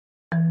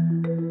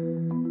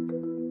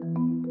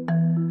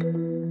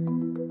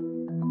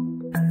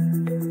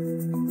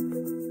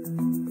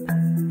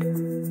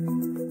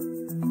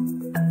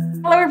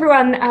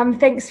everyone,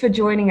 thanks for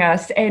joining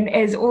us. And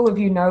as all of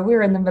you know,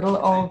 we're in the middle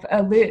of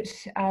Alert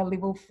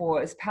Level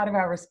 4 as part of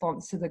our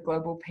response to the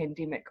global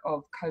pandemic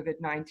of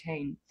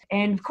COVID-19.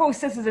 And of course,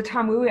 this is a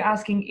time where we're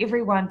asking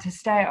everyone to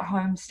stay at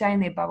home, stay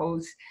in their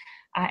bubbles,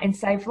 and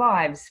save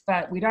lives.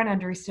 But we don't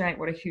underestimate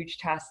what a huge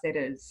task that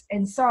is.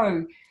 And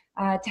so,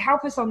 to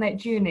help us on that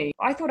journey,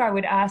 I thought I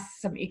would ask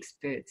some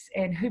experts,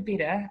 and who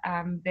better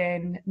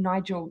than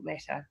Nigel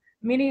Latta.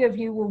 Many of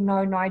you will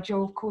know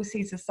Nigel. Of course,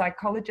 he's a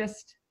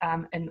psychologist,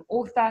 an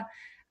author,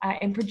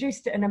 and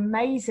produced an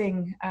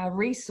amazing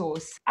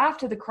resource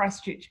after the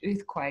Christchurch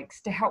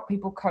earthquakes to help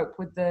people cope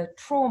with the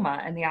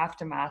trauma and the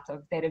aftermath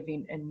of that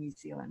event in New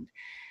Zealand.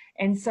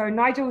 And so,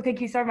 Nigel,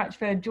 thank you so much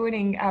for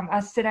joining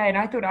us today. And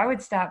I thought I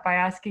would start by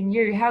asking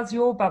you, how's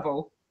your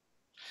bubble?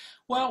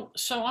 Well,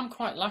 so I'm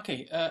quite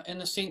lucky in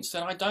the sense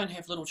that I don't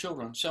have little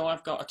children. So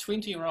I've got a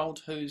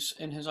 20-year-old who's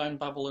in his own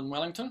bubble in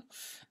Wellington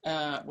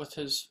with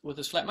his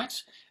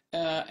flatmates,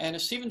 and a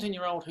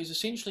 17-year-old who's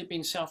essentially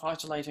been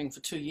self-isolating for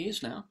 2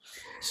 years now.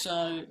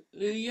 So,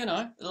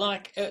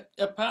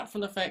 apart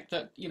from the fact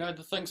that,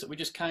 the things that we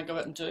just can't go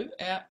out and do,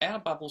 our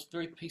bubble's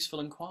very peaceful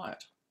and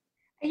quiet.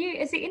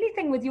 Is there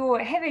anything with your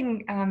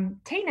having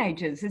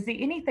teenagers? Is there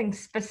anything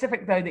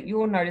specific though that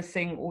you're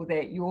noticing or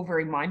that you're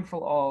very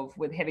mindful of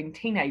with having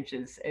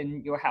teenagers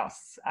in your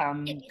house?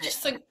 I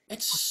just think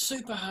it's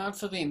super hard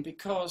for them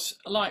because,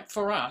 like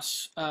for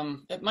us,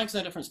 it makes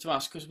no difference to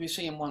us because we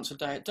see him once a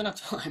day at dinner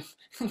time.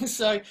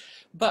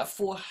 But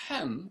for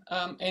him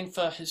and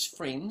for his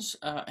friends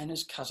and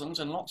his cousins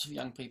and lots of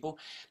young people,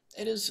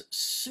 it is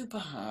super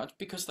hard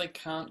because they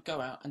can't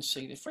go out and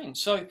see their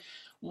friends. So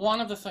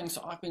one of the things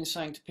that I've been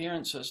saying to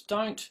parents is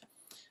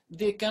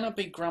they're going to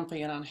be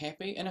grumpy and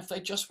unhappy, and if they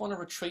just want to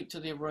retreat to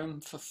their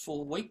room for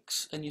 4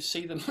 weeks and you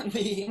see them in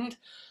the end,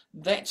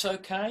 that's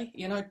okay,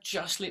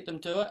 just let them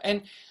do it.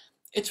 And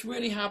it's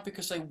really hard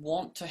because they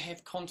want to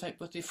have contact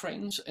with their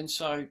friends. And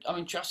so,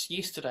 just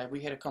yesterday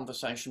we had a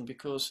conversation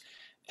because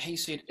he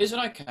said, is it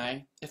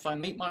okay if I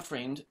meet my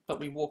friend but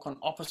we walk on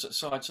opposite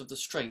sides of the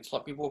street,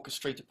 like we walk a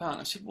street apart?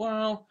 And I said,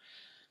 well,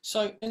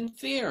 so in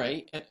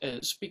theory it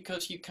is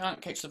because you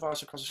can't catch the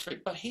virus across the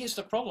street, but here's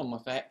the problem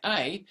with that.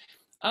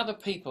 Other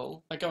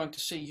people are going to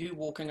see you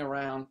walking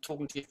around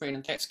talking to your friend,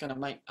 and that's going to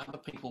make other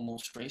people more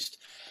stressed.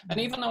 And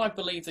even though I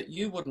believe that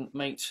you wouldn't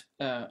meet,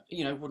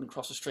 wouldn't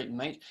cross the street and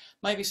meet,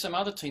 maybe some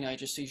other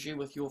teenager sees you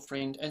with your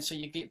friend, and so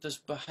you get this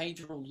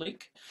behavioural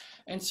leak.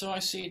 And so I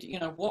said,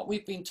 what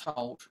we've been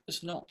told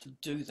is not to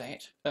do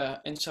that.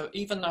 And so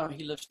even though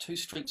he lives 2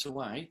 streets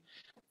away,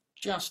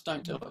 just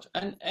don't do it.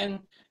 And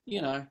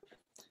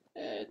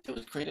to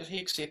his credit, he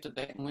accepted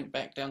that and went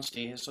back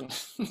downstairs, and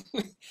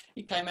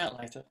he came out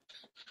later.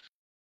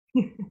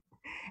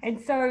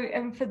 And so,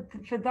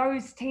 for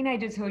those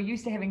teenagers who are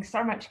used to having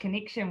so much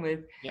connection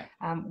with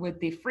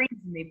their friends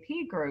and their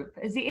peer group,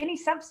 is there any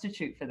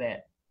substitute for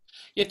that?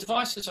 Yeah,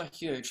 devices are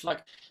huge.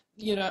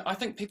 I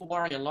think people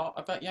worry a lot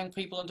about young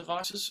people and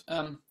devices.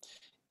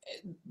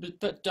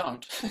 But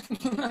don't.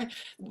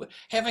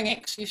 Having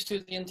access to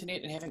the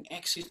internet and having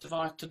access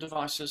to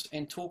devices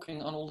and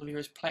talking on all the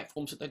various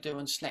platforms that they do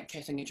and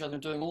snapchatting each other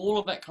and doing all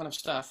of that kind of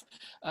stuff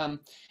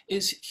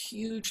is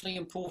hugely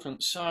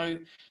important. So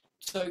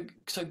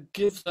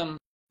give them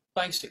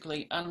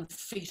basically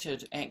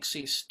unfettered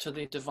access to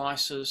their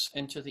devices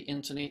and to the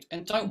internet,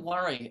 and don't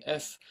worry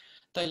if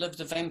they live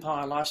the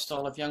vampire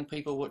lifestyle of young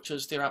people, which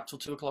is they're up till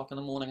 2 o'clock in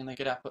the morning and they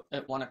get up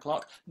at 1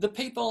 o'clock.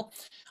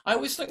 I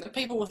always think that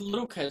people with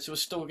little kids who are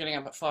still getting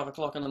up at 5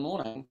 o'clock in the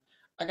morning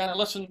are going to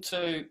listen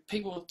to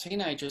people with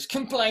teenagers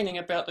complaining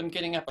about them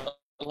getting up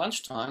at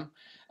lunchtime,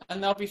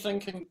 and they'll be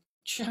thinking,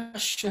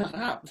 just shut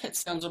up, that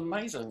sounds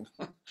amazing.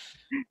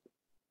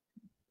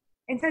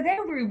 And so that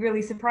will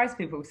really surprise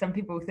people. Some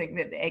people think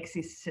that the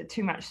access to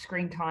too much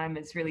screen time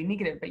is really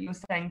negative, but you're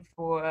saying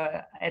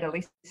for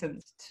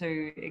adolescents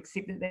to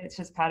accept that that's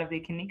just part of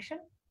their connection?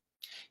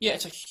 Yeah,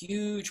 it's a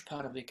huge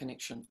part of their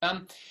connection.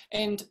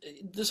 And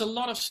there's a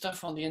lot of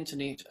stuff on the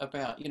internet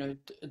about,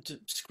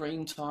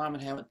 screen time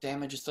and how it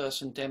damages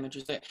this and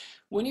damages that.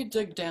 When you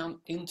dig down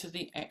into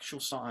the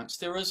actual science,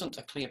 there isn't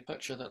a clear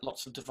picture that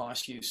lots of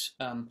device use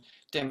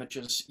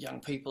damages young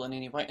people in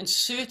any way. And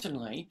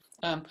certainly,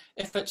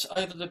 if it's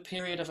over the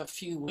period of a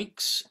few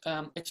weeks,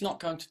 it's not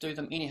going to do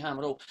them any harm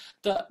at all.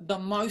 The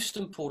most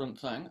important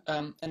thing,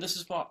 and this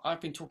is what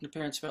I've been talking to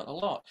parents about a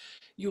lot,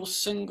 your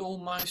single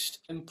most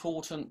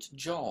important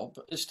job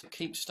is to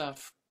keep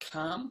stuff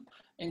calm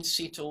and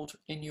settled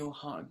in your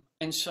home.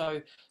 And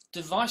so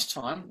device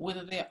time,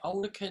 whether they're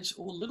older kids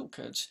or little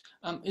kids,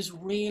 is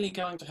really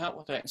going to help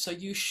with that. So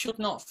you should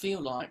not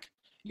feel like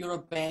you're a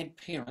bad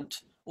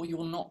parent or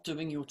you're not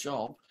doing your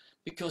job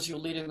because you're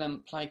letting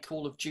them play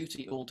Call of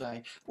Duty all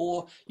day,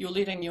 or you're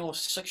letting your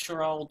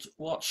 6-year-old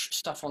watch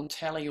stuff on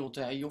telly all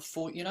day, your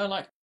 4,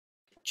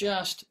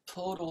 just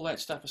put all that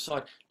stuff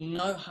aside.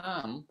 No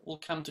harm will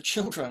come to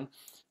children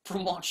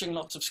from watching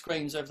lots of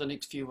screens over the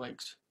next few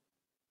weeks.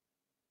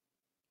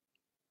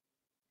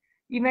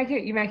 You make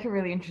a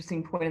really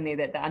interesting point in there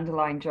that the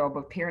underlying job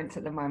of parents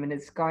at the moment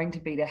is going to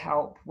be to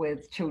help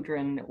with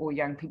children or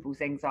young people's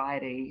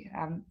anxiety.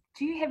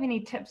 Do you have any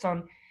tips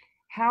on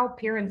how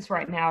parents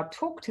right now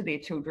talk to their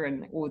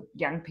children or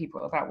young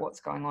people about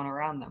what's going on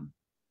around them?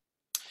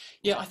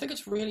 Yeah, I think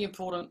it's really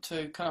important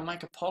to kind of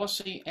make a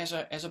policy as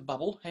a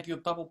bubble, have your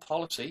bubble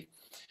policy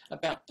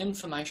about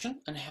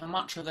information and how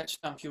much of that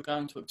stuff you're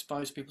going to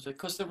expose people to.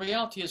 Because the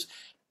reality is,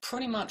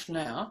 pretty much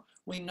now,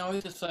 we know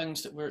the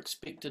things that we're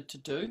expected to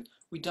do.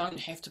 We don't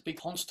have to be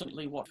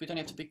constantly watched. We don't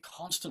have to be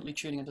constantly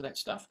tuning into that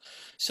stuff.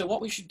 So what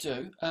we should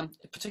do,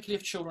 particularly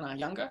if children are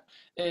younger,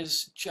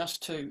 is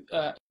just to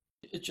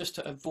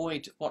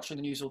avoid watching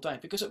the news all day,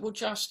 because it will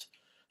just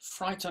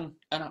frighten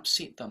and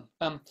upset them.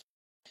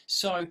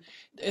 So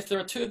if there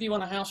are two of you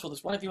in a house or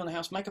there's one of you in the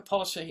house, make a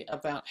policy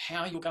about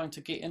how you're going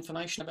to get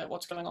information about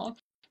what's going on.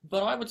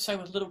 But I would say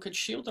with little kids,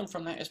 shield them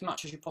from that as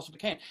much as you possibly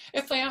can.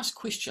 If they ask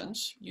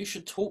questions, you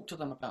should talk to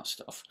them about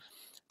stuff.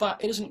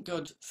 But it isn't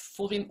good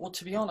for them, or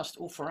to be honest,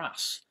 or for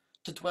us,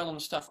 to dwell on the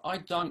stuff. I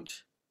don't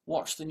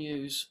watch the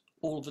news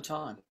all the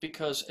time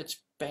because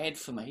it's bad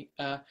for me,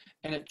 and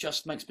it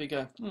just makes me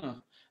go,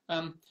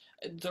 um,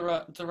 there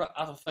are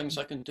other things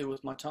I can do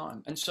with my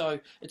time. And so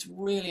it's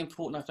really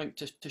important, I think,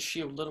 to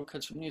shield little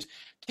kids from news.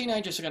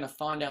 Teenagers are going to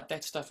find out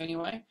that stuff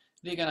anyway.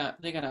 They're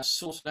gonna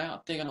sort it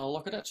out. They're gonna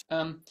look at it.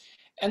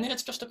 And then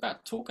it's just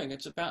about talking.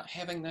 It's about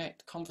having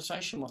that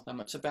conversation with them.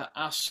 It's about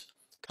us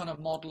kind of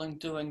modeling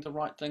doing the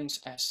right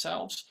things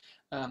ourselves.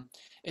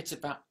 It's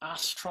about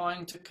us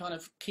trying to kind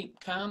of keep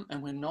calm,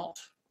 and we're not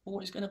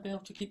always going to be able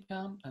to keep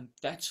calm, and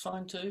that's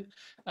fine too.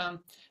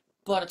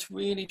 But it's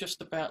really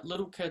just about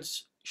little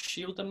kids,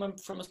 shield them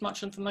from as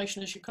much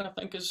information as you kind of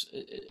think is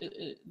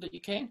that you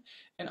can,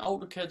 and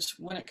older kids,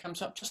 when it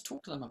comes up, just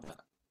talk to them about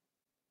it.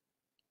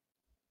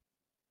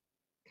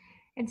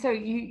 And so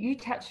you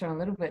touched on a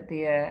little bit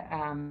there,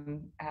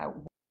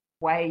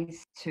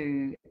 ways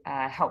to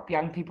help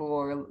young people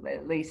or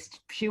at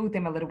least shield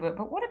them a little bit.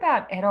 But what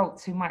about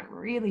adults who might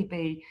really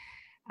be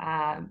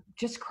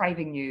just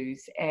craving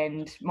news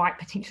and might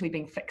potentially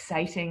be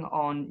fixating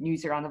on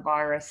news around the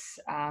virus,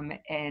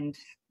 and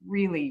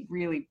really,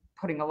 really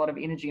putting a lot of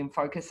energy and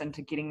focus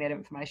into getting that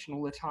information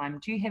all the time?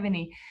 Do you have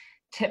any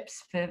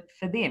tips for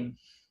them?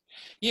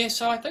 Yeah,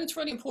 so I think it's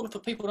really important for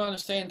people to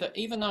understand that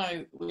even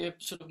though we're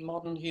sort of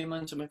modern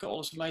humans and we've got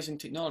all this amazing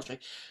technology,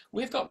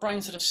 we've got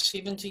brains that are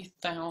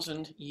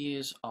 70,000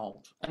 years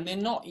old, and they're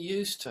not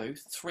used to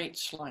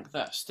threats like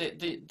this.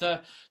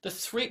 The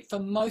threat for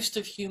most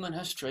of human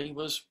history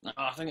was, "Oh,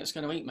 I think it's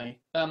going to eat me."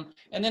 And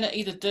then it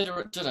either did or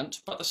it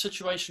didn't, but the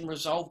situation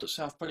resolved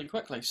itself pretty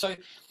quickly. So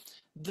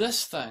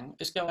this thing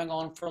is going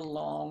on for a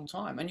long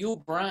time, and your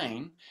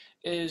brain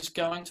is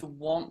going to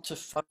want to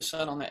focus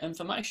in on that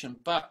information.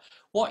 But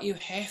what you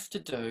have to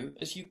do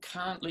is you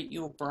can't let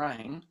your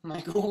brain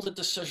make all the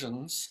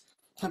decisions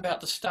about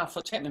the stuff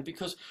that's happening,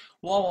 because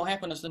what will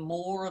happen is the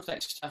more of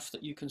that stuff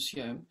that you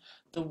consume,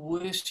 the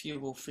worse you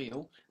will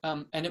feel,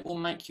 and it will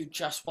make you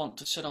just want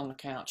to sit on the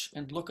couch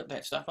and look at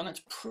that stuff, and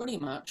it's pretty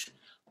much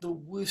the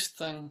worst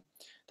thing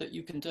that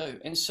you can do.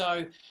 And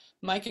so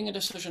making a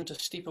decision to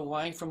step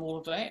away from all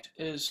of that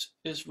is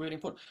really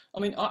important. I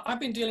mean, I've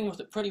been dealing with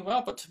it pretty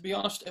well, but to be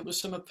honest, it was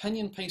some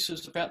opinion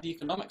pieces about the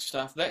economic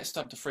stuff that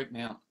started to freak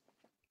me out.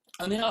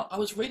 And then I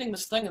was reading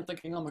this thing and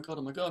thinking, oh my God,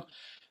 oh my God.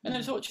 And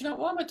then I thought,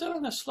 why am I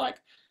doing this?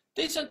 Like,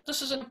 this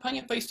is an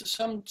opinion piece that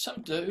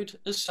some dude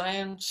is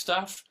saying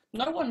stuff.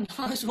 No one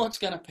knows what's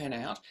going to pan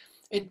out.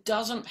 It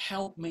doesn't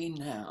help me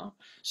now.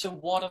 So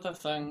what are the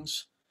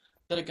things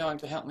that are going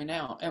to help me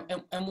now?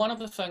 And one of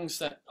the things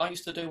that I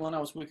used to do when I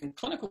was working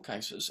clinical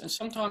cases, and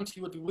sometimes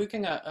you would be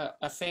working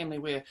a family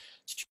where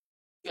it's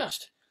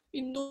just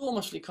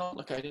enormously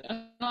complicated,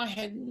 and I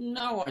had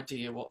no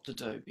idea what to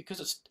do,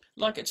 because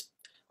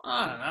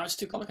I don't know, it's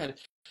too complicated.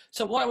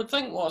 So what I would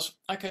think was,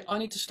 okay, I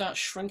need to start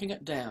shrinking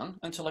it down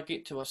until I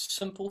get to a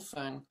simple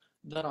thing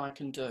that I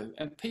can do.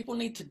 And people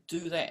need to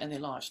do that in their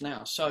lives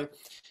now. So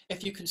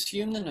if you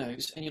consume the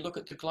news and you look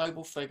at the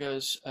global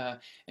figures, and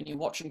you're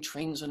watching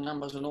trends and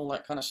numbers and all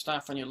that kind of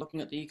stuff, and you're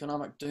looking at the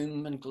economic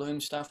doom and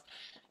gloom stuff,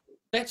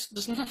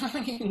 there's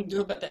nothing you can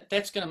do about that.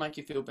 That's going to make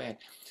you feel bad.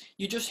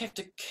 You just have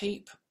to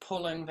keep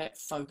pulling that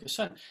focus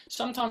in.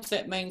 Sometimes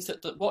that means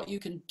that what you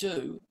can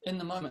do in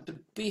the moment, the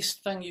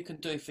best thing you can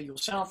do for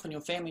yourself and your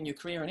family and your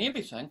career and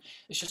everything,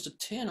 is just to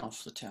turn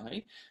off the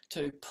telly,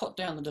 to put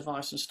down the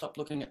device and stop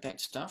looking at that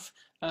stuff,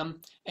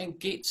 and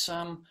get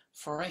some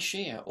fresh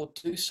air, or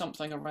do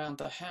something around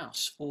the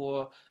house,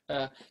 or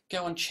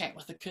go and chat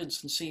with the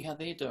kids and see how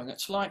they're doing.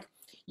 It's like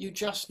you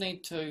just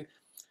need to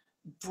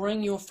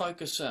bring your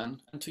focus in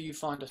until you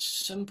find a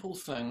simple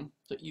thing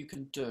that you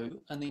can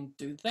do, and then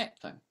do that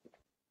thing.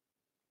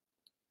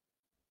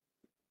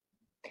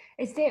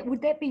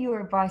 Would that be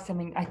your advice? I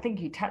mean, I think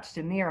you touched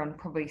in there on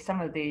probably some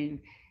of the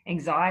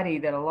anxiety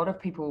that a lot of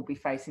people will be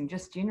facing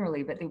just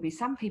generally, but there'll be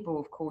some people,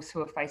 of course,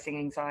 who are facing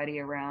anxiety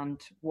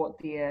around what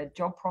their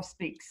job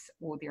prospects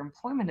or their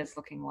employment is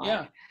looking like.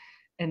 Yeah.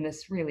 in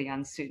this really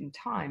uncertain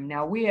time.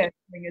 Now, we're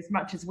doing as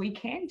much as we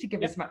can to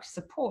give Yep. as much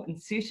support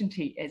and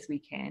certainty as we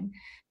can.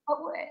 But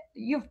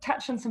you've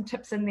touched on some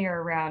tips in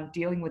there around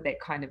dealing with that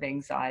kind of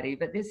anxiety,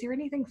 but is there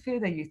anything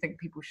further you think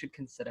people should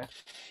consider?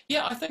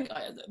 Yeah, I think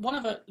one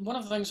of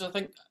the things I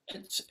think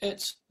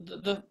it's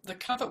the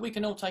comfort we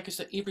can all take is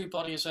that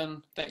everybody is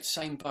in that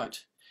same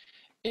boat.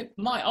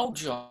 My old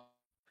job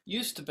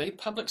used to be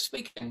public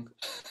speaking.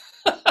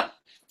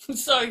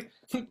 So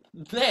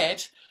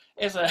that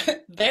as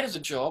a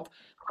job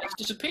has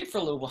disappeared for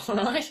a little while,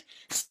 right?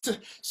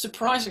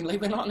 Surprisingly,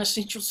 we're not an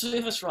essential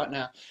service right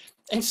now,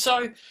 and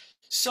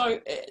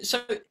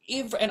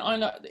and I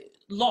know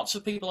lots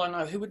of people I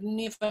know who would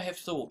never have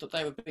thought that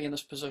they would be in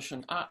this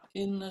position are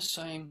in the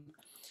same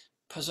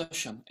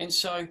position, and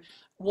so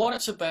what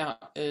it's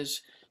about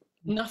is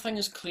nothing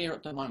is clear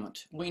at the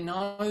moment. We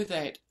know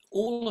that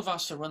all of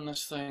us are in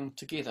this thing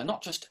together,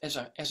 not just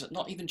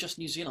not even just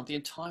New Zealand, the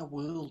entire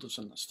world is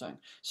in this thing.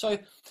 So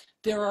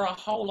there are a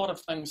whole lot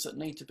of things that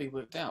need to be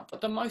worked out.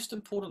 But the most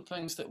important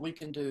things that we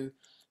can do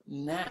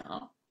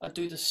now are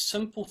do the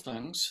simple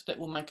things that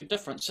will make a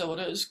difference. So it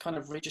is kind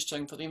of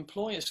registering for the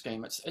employer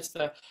scheme. It's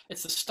the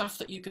stuff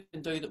that you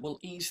can do that will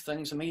ease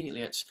things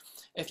immediately. It's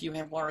if you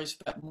have worries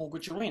about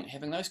mortgage or rent,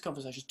 having those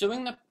conversations,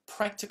 doing the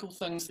practical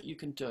things that you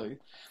can do.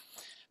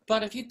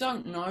 But if you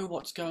don't know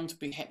what's going to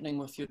be happening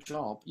with your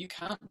job, you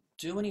can't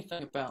do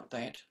anything about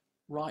that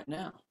right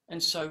now.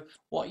 And so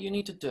what you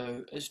need to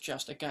do is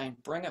just, again,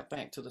 bring it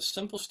back to the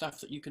simple stuff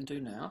that you can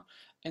do now,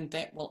 and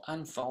that will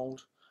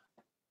unfold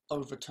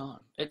over time.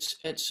 It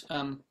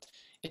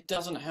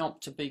doesn't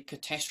help to be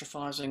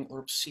catastrophizing or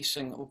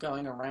obsessing or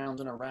going around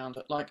and around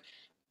it. Like,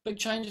 big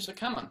changes are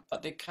coming,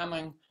 but they're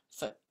coming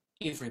for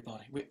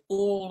everybody. We're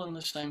all in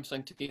the same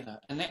thing together,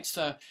 and that's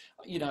I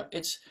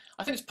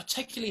think it's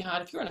particularly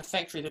hard if you're in a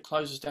factory that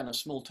closes down in a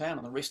small town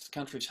and the rest of the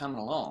country's humming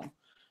along.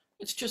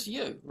 It's just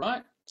you,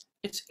 right?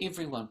 It's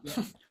everyone.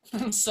 Yeah.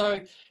 And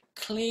so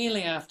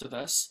clearly after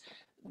this,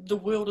 the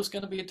world is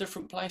going to be a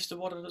different place to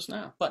what it is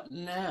now. But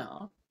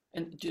now,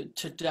 and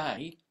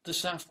today,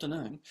 this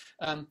afternoon,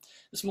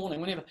 this morning,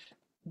 whenever,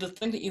 the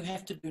thing that you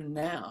have to do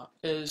now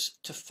is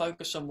to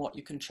focus on what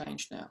you can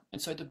change now.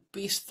 And so the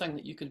best thing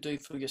that you can do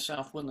for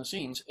yourself when this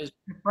ends is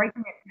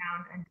breaking it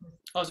down into.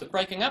 Oh, is it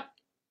breaking up?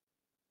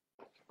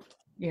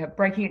 Yeah,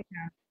 breaking it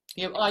down.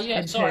 Yeah, oh, yeah,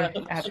 into, sorry.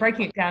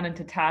 breaking it down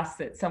into tasks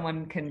that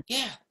someone can.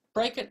 Yeah,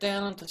 break it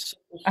down into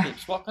simple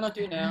steps. What can I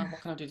do now? What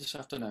can I do this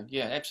afternoon?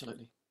 Yeah,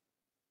 absolutely.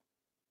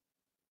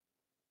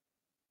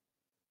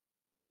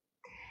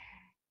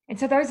 And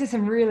so those are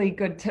some really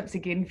good tips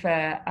again for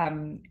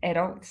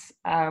adults.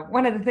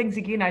 One of the things,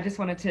 again, I just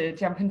wanted to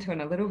jump into in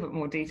a little bit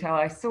more detail.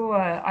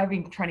 I've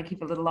been trying to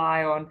keep a little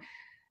eye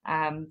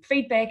on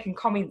feedback and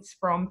comments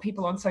from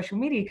people on social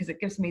media because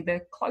it gives me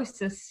the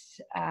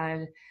closest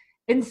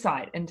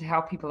insight into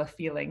how people are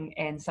feeling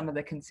and some of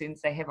the concerns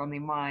they have on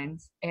their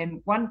minds.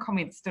 And one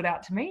comment stood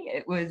out to me.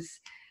 It was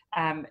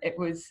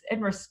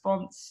in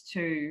response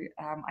to,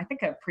 I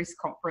think, a press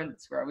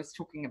conference where I was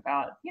talking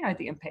about,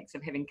 the impacts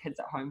of having kids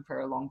at home for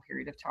a long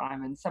period of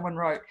time. And someone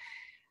wrote,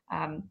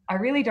 I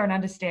really don't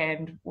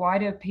understand why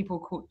do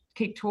people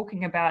keep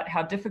talking about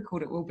how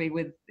difficult it will be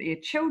with their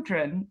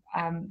children.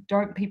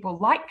 Don't people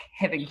like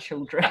having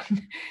children?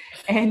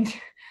 And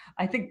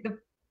I think the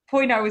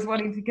point I was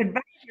wanting to convey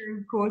here,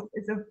 of course,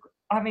 is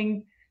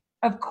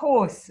of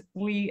course,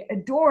 we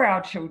adore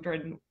our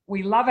children.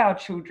 We love our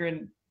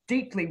children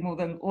deeply more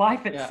than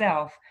life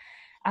itself.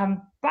 Yeah.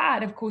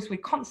 But of course, we're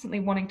constantly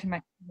wanting to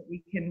make sure that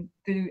we can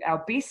do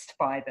our best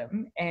by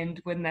them.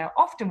 And when they're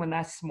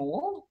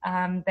small,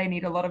 they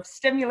need a lot of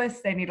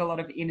stimulus, they need a lot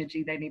of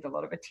energy, they need a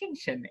lot of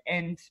attention.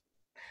 And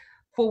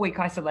 4-week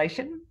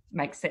isolation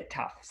makes that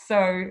tough.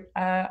 So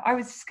I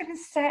was just going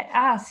to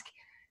ask,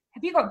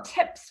 have you got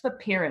tips for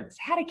parents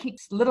how to keep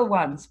little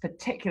ones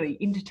particularly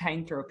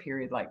entertained through a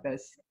period like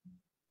this?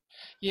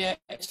 Yeah,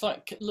 it's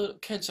like,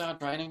 look, kids are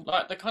draining.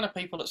 Like the kind of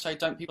people that say,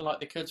 don't people like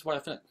their kids?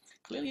 Whatever.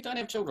 Clearly don't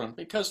have children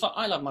because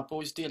I love my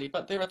boys dearly,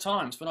 but there are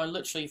times when I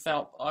literally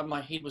felt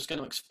my head was going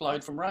to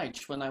explode from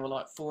rage when they were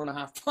like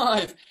 4.5,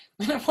 5.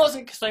 And it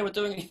wasn't because they were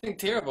doing anything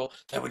terrible.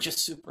 They were just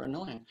super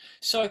annoying.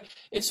 So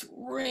it's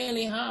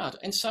really hard.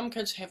 And some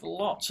kids have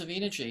lots of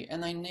energy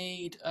and they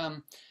need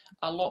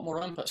a lot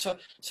more input. So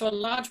a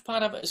large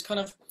part of it is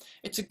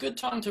it's a good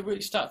time to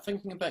really start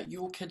thinking about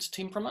your kid's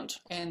temperament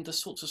and the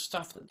sorts of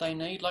stuff that they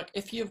need. Like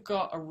if you've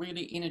got a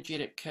really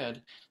energetic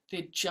kid,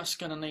 they're just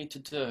going to need to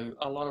do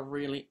a lot of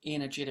really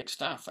energetic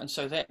stuff. And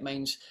so that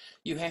means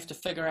you have to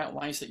figure out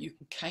ways that you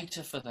can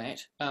cater for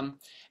that and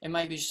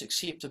maybe just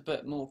accept a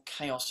bit more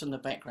chaos in the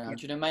background.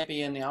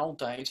 Maybe in the old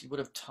days you would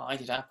have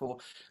tidied up or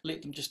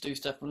let them just do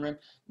stuff in the room.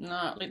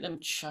 No, let them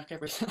chuck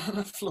everything on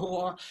the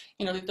floor,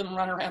 let them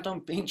run around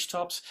on bench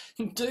tops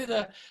and do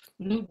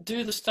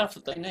the stuff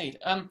that they need.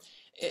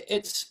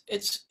 It's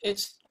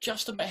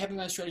just about having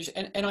those strategies.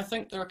 And I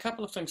think there are a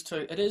couple of things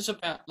too. It is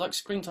about, like,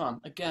 screen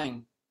time,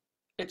 again.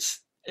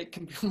 It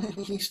can be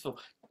really useful.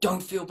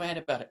 Don't feel bad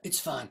about it. It's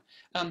fine.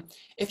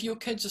 If your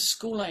kids are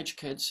school-age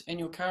kids and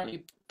you're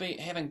currently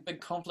having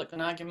big conflict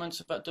and arguments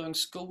about doing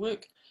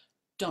schoolwork,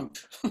 don't.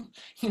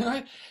 You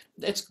know,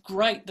 it's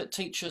great that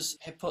teachers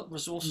have put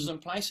resources in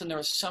place, and there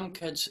are some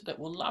kids that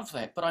will love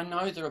that, but I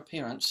know there are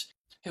parents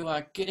who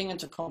are getting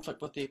into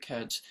conflict with their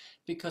kids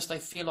because they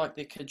feel like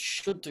their kids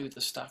should do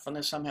this stuff and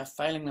they're somehow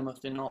failing them if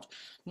they're not.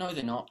 No,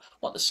 they're not.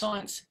 What the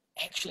science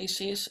actually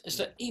says is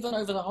that even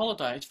over the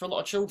holidays for a lot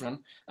of children,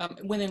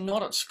 when they're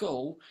not at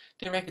school,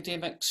 their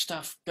academic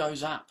stuff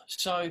goes up.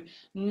 So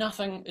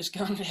nothing is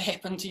going to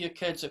happen to your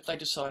kids if they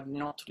decide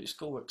not to do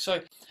schoolwork.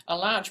 So a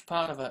large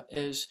part of it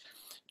is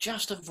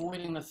just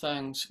avoiding the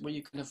things where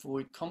you can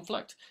avoid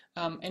conflict,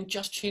 and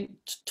just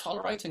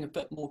tolerating a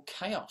bit more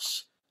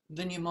chaos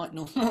than you might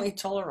normally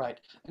tolerate,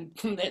 and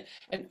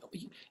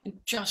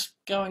just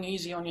going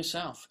easy on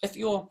yourself. If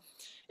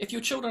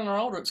your children are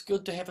older, it's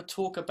good to have a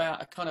talk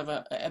about a kind of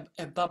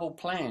a bubble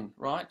plan,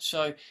 right?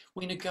 So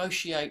we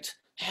negotiate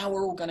how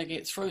we're all going to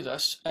get through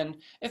this, and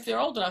if they're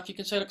old enough, you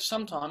can say, look,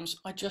 sometimes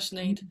I just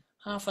need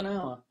half an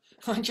hour.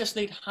 I just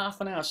need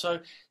half an hour. So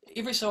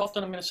every so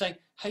often I'm going to say,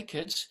 hey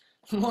kids,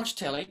 watch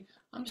telly.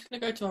 I'm just going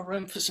to go to my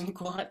room for some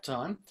quiet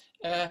time,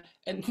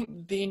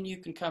 and then you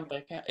can come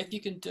back out. If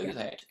you can do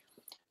that,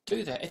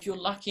 do that. If you're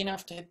lucky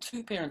enough to have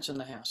two parents in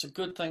the house, a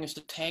good thing is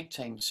to tag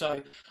team.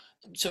 So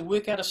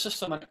work out a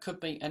system, and it could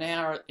be an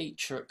hour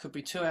each, or it could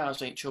be 2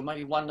 hours each, or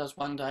maybe one does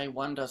one day,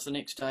 one does the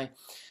next day,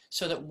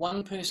 so that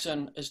one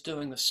person is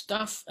doing the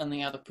stuff and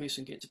the other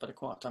person gets a bit of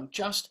quiet time.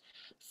 Just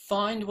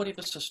find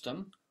whatever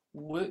system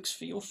works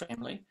for your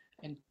family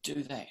and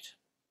do that.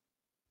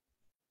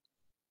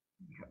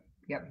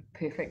 Yep,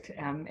 perfect.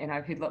 And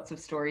I've heard lots of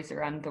stories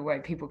around the way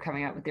people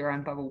coming up with their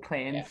own bubble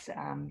plans,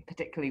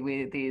 particularly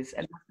where there's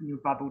enough in your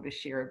bubble to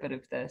share a bit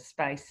of the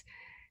space.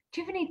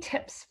 Do you have any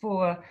tips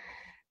for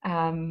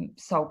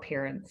sole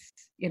parents?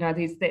 You know,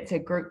 that's a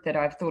group that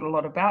I've thought a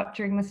lot about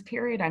during this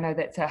period. I know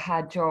that's a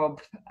hard job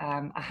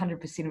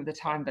 100% of the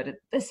time, but at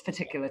this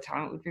particular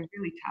time, it would be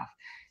really tough.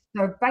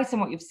 So based on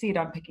what you've said,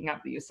 I'm picking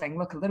up that you're saying,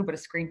 look, a little bit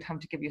of screen time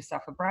to give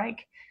yourself a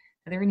break.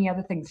 Are there any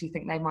other things you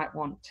think they might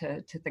want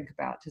to think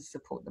about to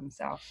support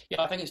themselves?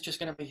 Yeah, I think it's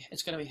going to be,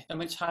 I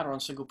mean, it's harder on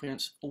single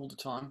parents all the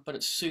time, but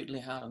it's certainly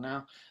harder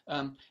now.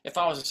 If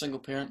I was a single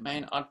parent,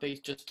 man, I'd be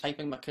just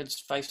taping my kids'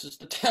 faces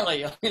to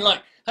telly. I'd be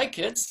like, hey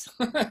kids,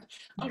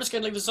 I'm just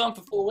going to leave this on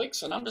for 4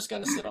 weeks and I'm just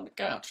going to sit on the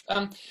couch.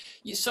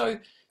 So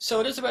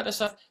it is about this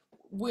stuff.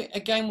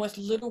 Again, with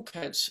little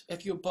kids,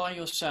 if you're by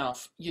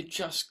yourself, you're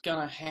just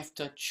going to have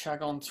to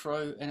chug on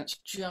through, and it's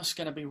just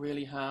going to be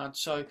really hard.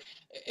 So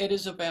it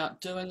is about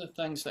doing the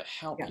things that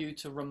help you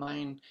to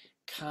remain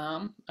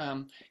calm,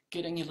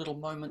 getting your little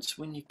moments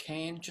when you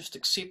can, just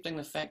accepting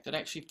the fact that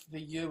actually for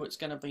you it's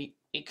going to be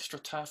extra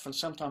tough, and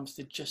sometimes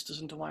there just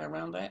isn't a way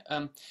around that.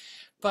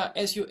 But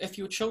if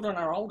your children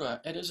are older,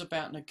 it is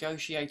about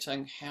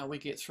negotiating how we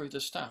get through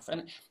this stuff,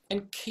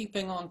 and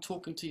keeping on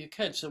talking to your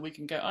kids so we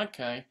can go,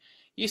 okay,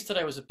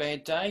 yesterday was a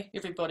bad day,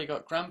 everybody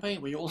got grumpy,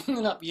 we all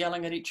ended up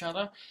yelling at each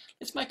other.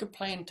 Let's make a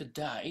plan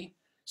today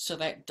so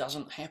that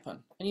doesn't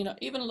happen. And you know,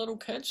 even little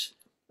kids,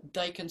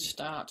 they can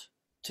start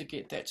to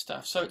get that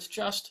stuff. So it's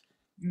just,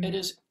 it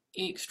is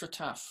extra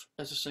tough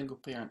as a single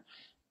parent.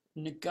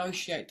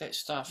 Negotiate that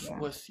stuff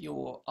with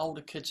your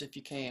older kids if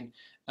you can.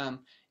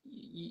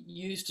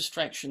 Use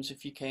distractions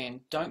if you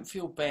can. Don't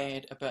feel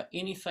bad about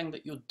anything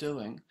that you're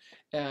doing,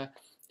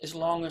 as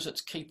long as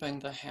it's keeping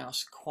the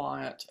house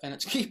quiet and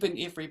it's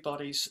keeping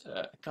everybody's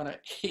kind of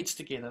heads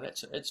together.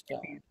 It's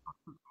fine.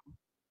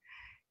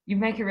 You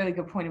make a really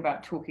good point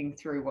about talking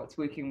through what's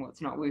working,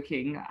 what's not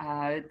working.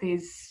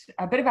 There's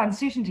a bit of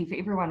uncertainty for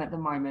everyone at the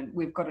moment.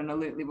 We've got an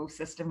alert level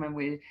system, and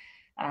we're,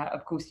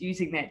 of course,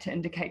 using that to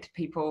indicate to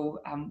people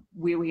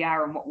where we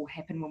are and what will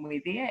happen when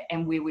we're there,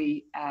 and where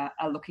we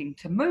are looking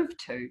to move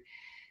to.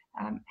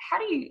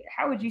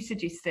 How would you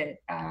suggest that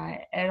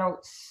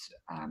adults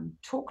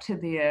talk to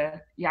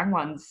their young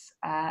ones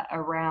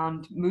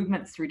around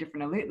movements through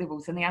different alert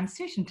levels and the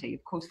uncertainty?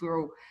 Of course,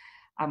 we're all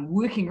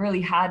working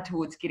really hard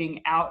towards getting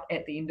out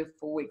at the end of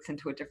 4 weeks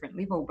into a different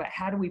level, but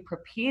how do we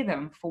prepare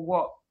them for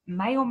what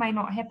may or may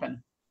not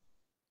happen?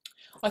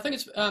 I think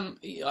it's.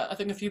 I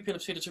think a few people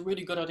have said it's a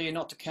really good idea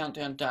not to count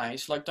down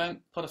days. Like, don't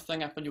put a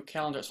thing up on your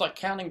calendar. It's like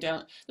counting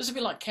down. This would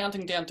be like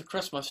counting down to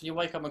Christmas, and you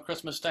wake up on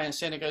Christmas Day, and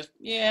Santa goes,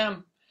 "Yeah,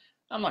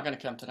 I'm not going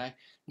to come today."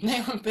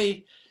 That would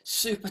be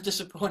super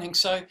disappointing.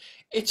 So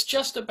it's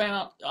just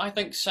about, I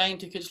think, saying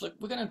to kids, look,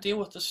 we're going to deal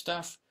with this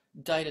stuff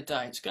day to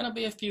day. It's going to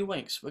be a few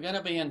weeks. We're going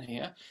to be in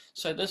here.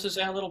 So this is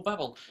our little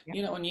bubble. Yep.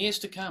 You know, in years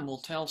to come, we'll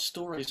tell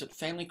stories at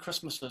family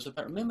Christmases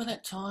about, remember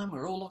that time we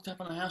were all locked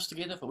up in the house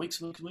together for weeks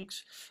and weeks and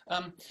weeks.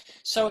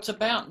 So it's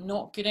about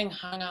not getting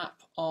hung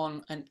up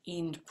on an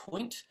end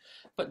point,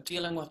 but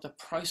dealing with the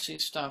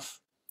process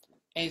stuff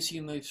as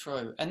you move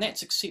through. And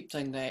that's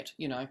accepting that,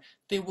 you know,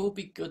 there will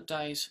be good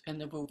days and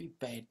there will be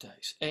bad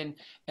days. And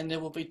there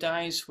will be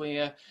days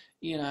where,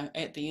 you know,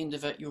 at the end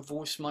of it, your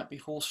voice might be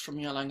hoarse from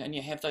yelling, and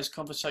you have those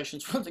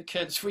conversations with the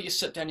kids where you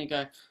sit down and you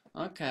go,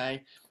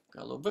 okay,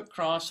 got a little bit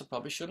cross, I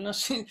probably shouldn't have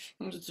said,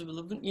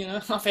 you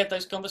know, I've had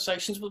those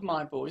conversations with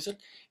my boys,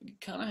 it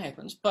kind of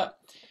happens, but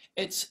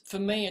it's, for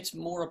me, it's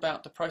more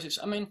about the process.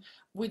 I mean,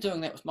 we're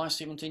doing that with my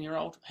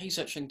 17-year-old. He's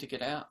itching to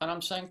get out, and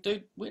I'm saying,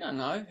 dude, we don't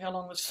know how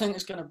long this thing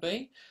is going to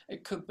be.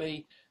 It could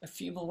be a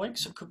few more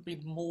weeks. It could be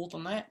more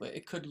than that.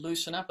 It could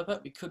loosen up a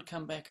bit. We could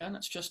come back in.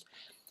 It's just,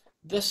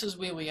 this is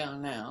where we are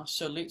now,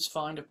 so let's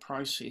find a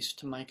process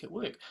to make it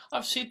work.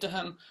 I've said to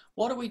him,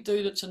 what do we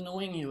do that's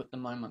annoying you at the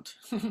moment?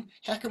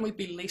 How can we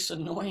be less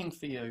annoying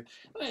for you?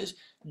 It's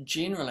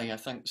generally, I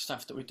think,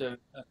 stuff that we do.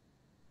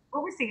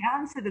 What was the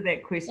answer to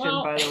that question,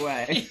 Well, by the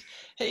way?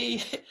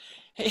 he,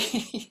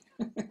 he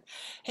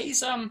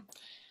he's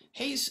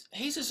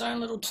he's his own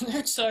little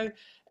nerd. So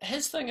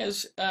his thing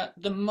is,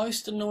 the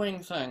most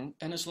annoying thing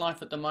in his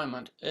life at the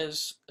moment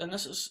is, and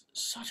this is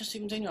such a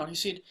 17-year-old. He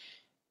said,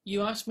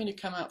 "You asked me to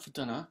come out for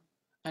dinner,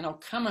 and I'll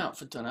come out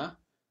for dinner,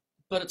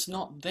 but it's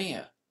not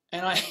there,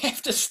 and I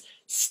have to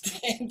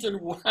stand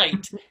and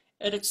wait,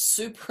 and it's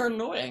super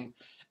annoying."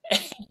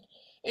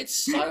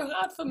 It's so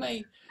hard for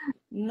me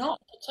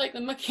not to take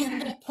the mickey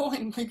at that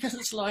point because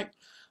it's like,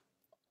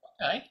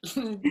 okay,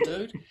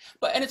 dude.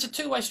 But and it's a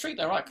two-way street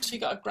though, right? Because he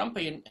got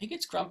grumpy and he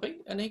gets grumpy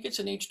and he gets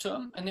an edge to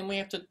him, and then we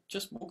have to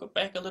just walk it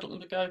back a little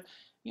and to go,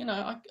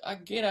 I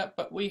get it,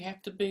 but we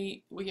have to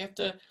be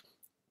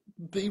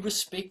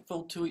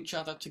respectful to each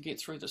other to get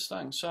through this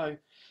thing. So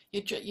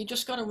you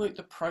just got to work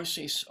the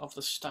process of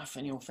the stuff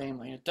in your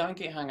family. Don't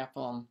get hung up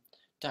on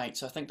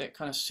dates. I think that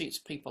kind of sets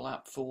people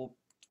up for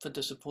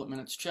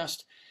disappointment. It's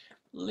just,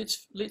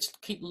 let's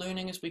keep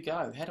learning as we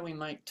go. How do we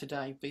make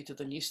today better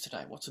than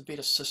yesterday? What's a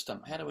better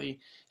system? How do we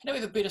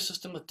have a better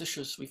system with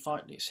dishes so we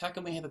fight less? How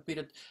can we have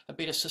a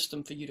better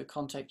system for you to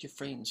contact your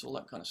friends? All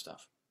that kind of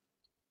stuff.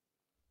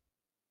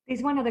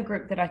 There's one other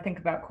group that I think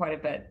about quite a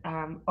bit.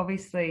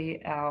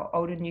 Obviously, our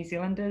older New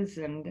Zealanders,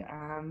 and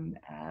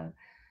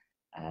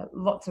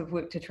lots of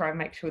work to try and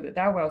make sure that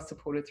they're well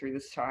supported through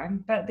this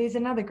time. But there's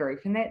another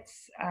group, and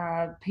that's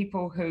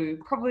people who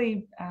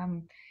probably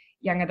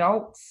young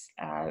adults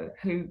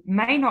who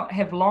may not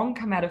have long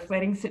come out of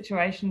flooding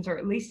situations, or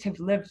at least have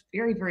lived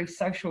very, very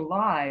social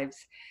lives,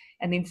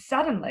 and then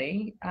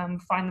suddenly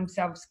find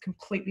themselves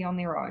completely on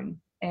their own.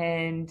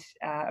 And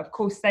of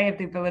course, they have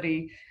the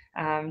ability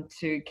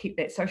to keep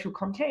that social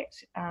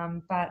contact,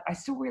 but I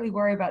still really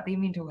worry about their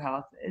mental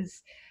health.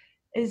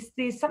 Is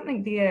there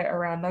something there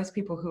around those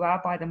people who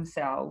are by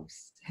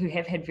themselves, who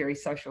have had very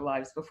social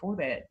lives before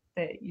that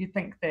you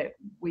think that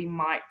we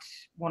might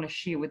want to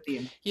share with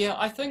them? Yeah,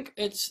 I think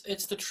it's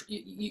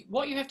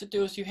what you have to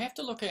do is you have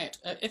to look at,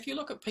 if you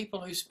look at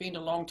people who spend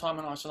a long time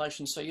in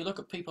isolation, so you look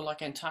at people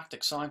like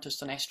Antarctic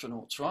scientists and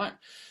astronauts, right?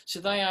 So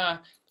they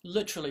are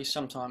literally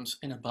sometimes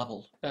in a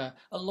bubble, a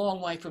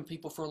long way from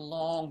people for a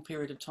long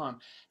period of time.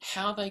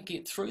 How they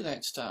get through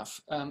that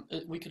stuff,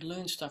 we could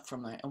learn stuff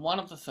from that. And one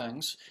of the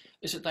things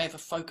is that they have a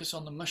focus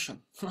on the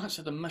mission, right?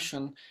 So the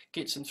mission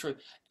gets them through.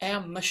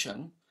 Our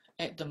mission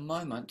at the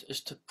moment is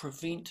to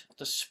prevent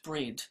the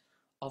spread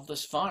of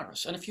this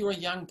virus. And if you're a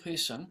young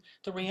person,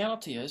 the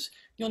reality is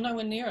you're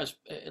nowhere near as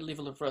a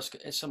level of risk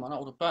as someone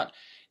older, but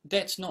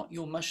that's not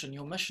your mission.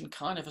 Your mission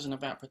kind of isn't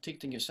about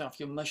protecting yourself.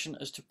 Your mission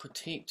is to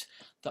protect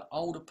the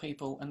older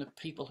people and the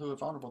people who are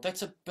vulnerable.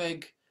 That's a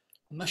big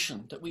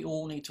mission that we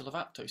all need to live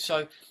up to.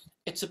 So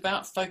it's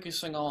about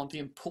focusing on the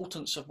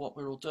importance of what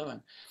we're all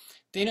doing.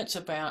 Then it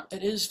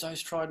is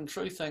those tried and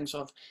true things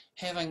of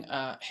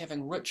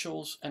having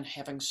rituals and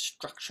having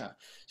structure.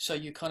 So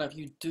you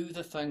do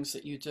the things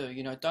that you do.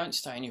 Don't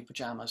stay in your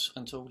pajamas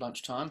until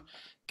lunchtime.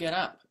 Get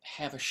up,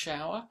 have a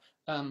shower,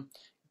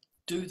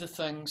 do the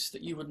things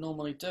that you would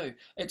normally do.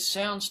 It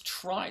sounds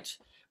trite,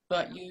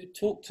 but you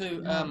talk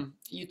to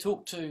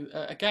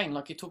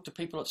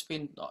people that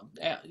spend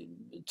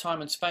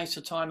time and space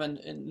of time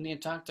in the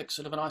Antarctic,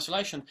 sort of in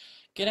isolation.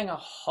 Getting a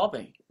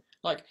hobby,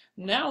 like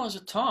now is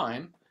a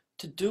time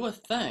to do a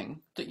thing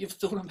that you've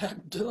thought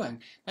about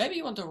doing. Maybe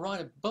you want to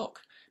write a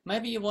book.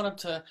 Maybe you wanted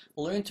to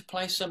learn to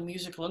play some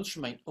musical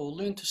instrument, or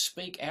learn to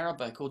speak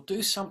Arabic, or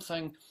do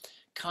something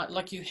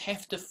like you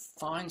have to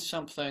find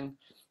something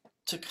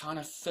to kind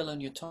of fill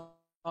in your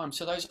time.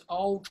 So those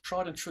old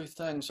tried and true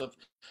things of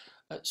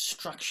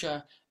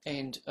structure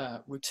and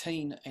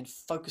routine and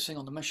focusing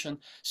on the mission,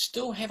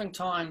 still having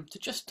time to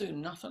just do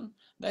nothing,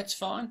 that's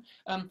fine.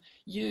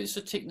 Use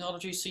the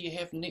technology, so you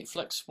have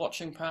Netflix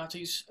watching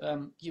parties.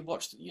 You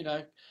watch,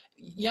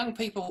 young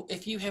people,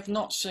 if you have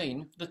not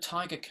seen The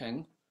Tiger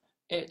King,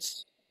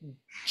 it's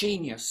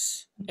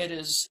genius. It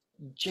is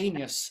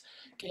genius.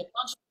 Get a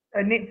bunch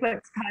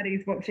Netflix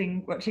parties,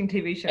 watching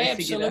TV shows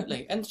together.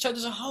 Absolutely. And so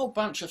there's a whole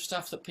bunch of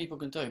stuff that people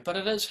can do, but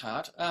it is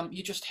hard.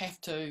 You just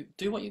have to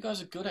do what you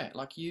guys are good at,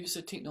 like use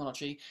the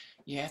technology.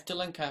 You have to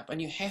link up,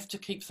 and you have to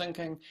keep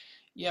thinking,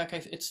 yeah,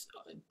 okay, it's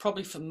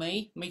probably for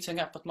me, meeting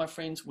up with my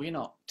friends, we're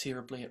not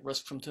terribly at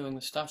risk from doing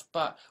this stuff,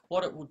 but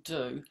what it will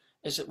do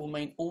is it will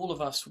mean all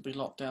of us will be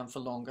locked down for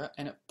longer,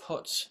 and it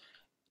puts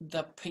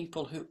the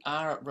people who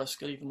are at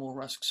risk at even more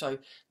risk. So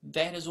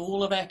that is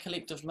all of our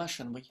collective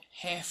mission. We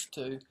have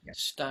to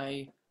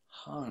stay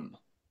home.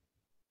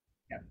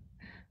 Yeah.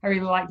 I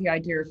really like the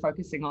idea of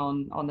focusing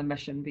on the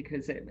mission,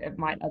 because it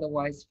might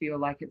otherwise feel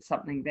like it's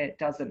something that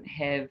doesn't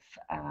have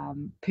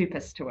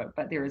purpose to it,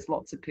 but there is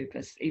lots of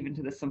purpose even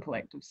to the simple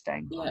act of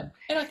staying Yeah, home.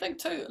 and I think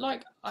too,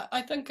 like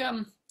I think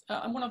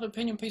and one other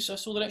opinion piece I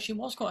saw that actually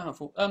was quite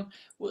helpful.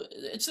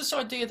 It's this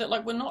idea that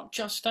like we're not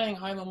just staying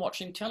home and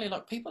watching telly.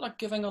 Like people are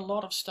giving a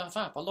lot of stuff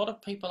up. A lot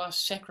of people are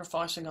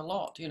sacrificing a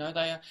lot. You know,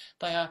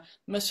 they are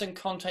missing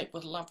contact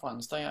with loved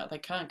ones. They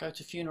can't go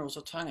to funerals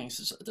or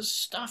tonguings. There's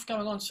stuff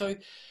going on. So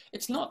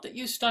it's not that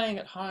you staying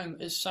at home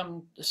is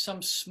some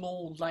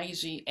small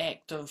lazy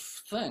act of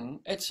thing.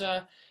 It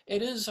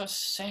is a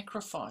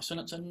sacrifice, and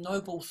it's a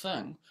noble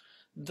thing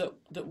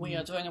that we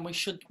are doing, and we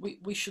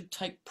should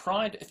take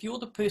pride. If you're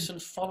the person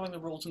following the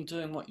rules and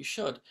doing what you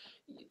should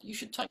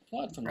take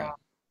pride from Right. that.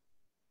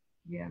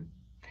 Yeah.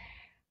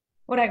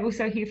 What I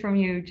also hear from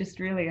you, just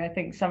really, I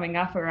think, summing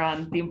up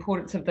around the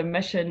importance of the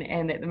mission,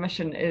 and that the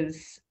mission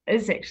is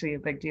actually a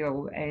big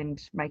deal and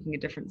making a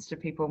difference to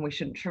people, and we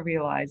shouldn't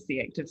trivialize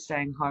the act of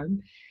staying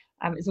home.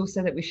 Is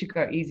also that we should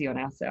go easy on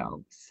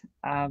ourselves.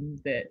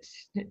 That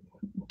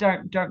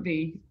don't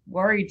be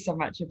worried so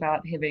much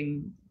about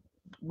having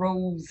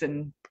rules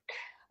and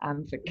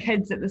for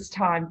kids at this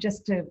time,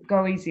 just to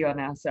go easy on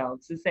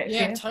ourselves. Is that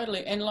Yeah, fair?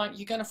 totally. And like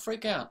you're going to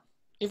freak out.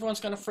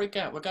 Everyone's going to freak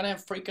out. We're going to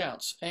have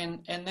freakouts,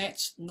 and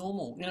that's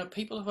normal. You know,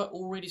 people who are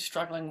already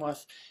struggling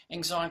with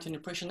anxiety and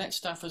depression, that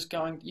stuff is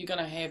going. You're going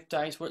to have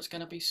days where it's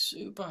going to be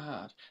super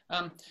hard.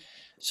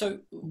 So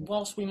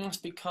whilst we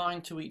must be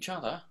kind to each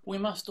other, we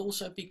must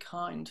also be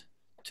kind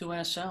to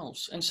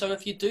ourselves. And so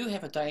if you do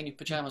have a day in your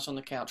pajamas on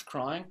the couch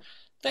crying,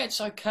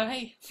 that's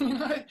okay. You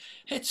know,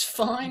 it's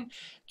fine.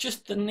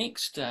 Just the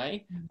next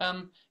day,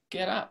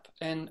 get up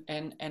and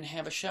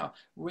have a shower.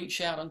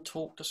 Reach out and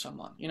talk to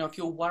someone. You know, if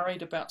you're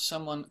worried about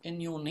someone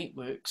in your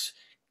networks,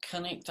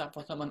 connect up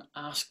with them and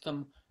ask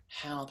them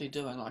how they're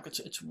doing. Like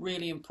it's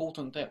really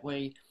important that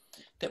we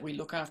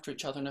look after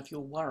each other. And if you're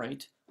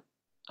worried,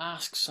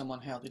 ask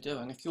someone how they're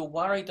doing. If you're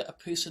worried that a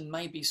person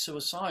may be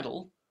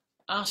suicidal,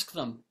 ask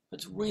them.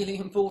 It's really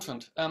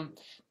important.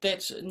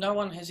 That's no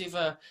one has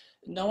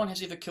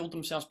ever killed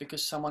themselves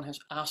because someone has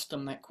asked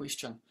them that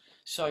question.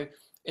 So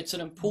it's an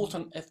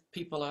important, if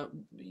people are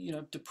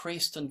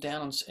depressed and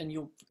down and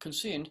you're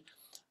concerned,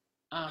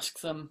 ask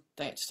them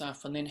that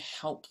stuff and then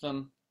help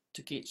them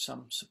to get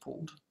some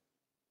support.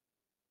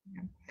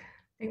 Yeah.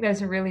 I think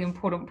those are really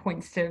important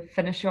points to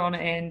finish on.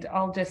 And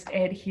I'll just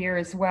add here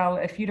as well,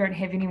 if you don't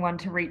have anyone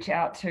to reach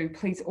out to,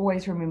 please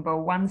always remember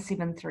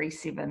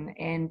 1737.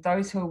 And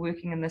those who are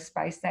working in this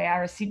space, they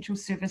are essential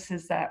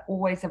services that are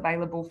always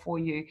available for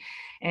you.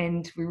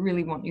 And we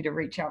really want you to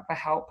reach out for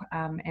help,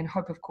 and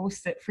hope, of course,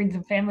 that friends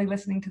and family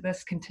listening to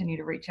this continue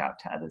to reach out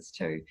to others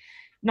too.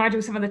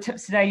 Nigel, some of the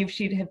tips today you've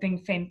shared have been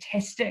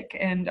fantastic,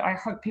 and I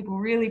hope people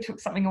really took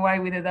something away,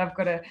 whether they've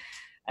got a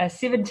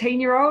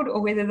 17-year-old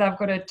or whether they've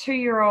got a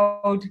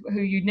 2-year-old who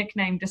you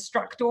nicknamed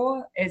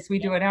Destructor, as we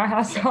do in our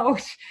household.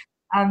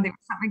 There was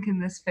something in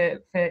this for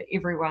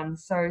everyone.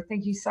 So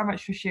thank you so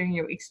much for sharing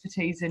your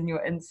expertise and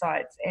your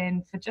insights,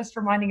 and for just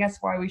reminding us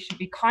why we should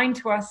be kind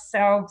to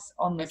ourselves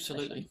on this mission.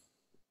 Absolutely.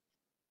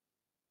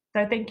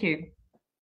 So thank you.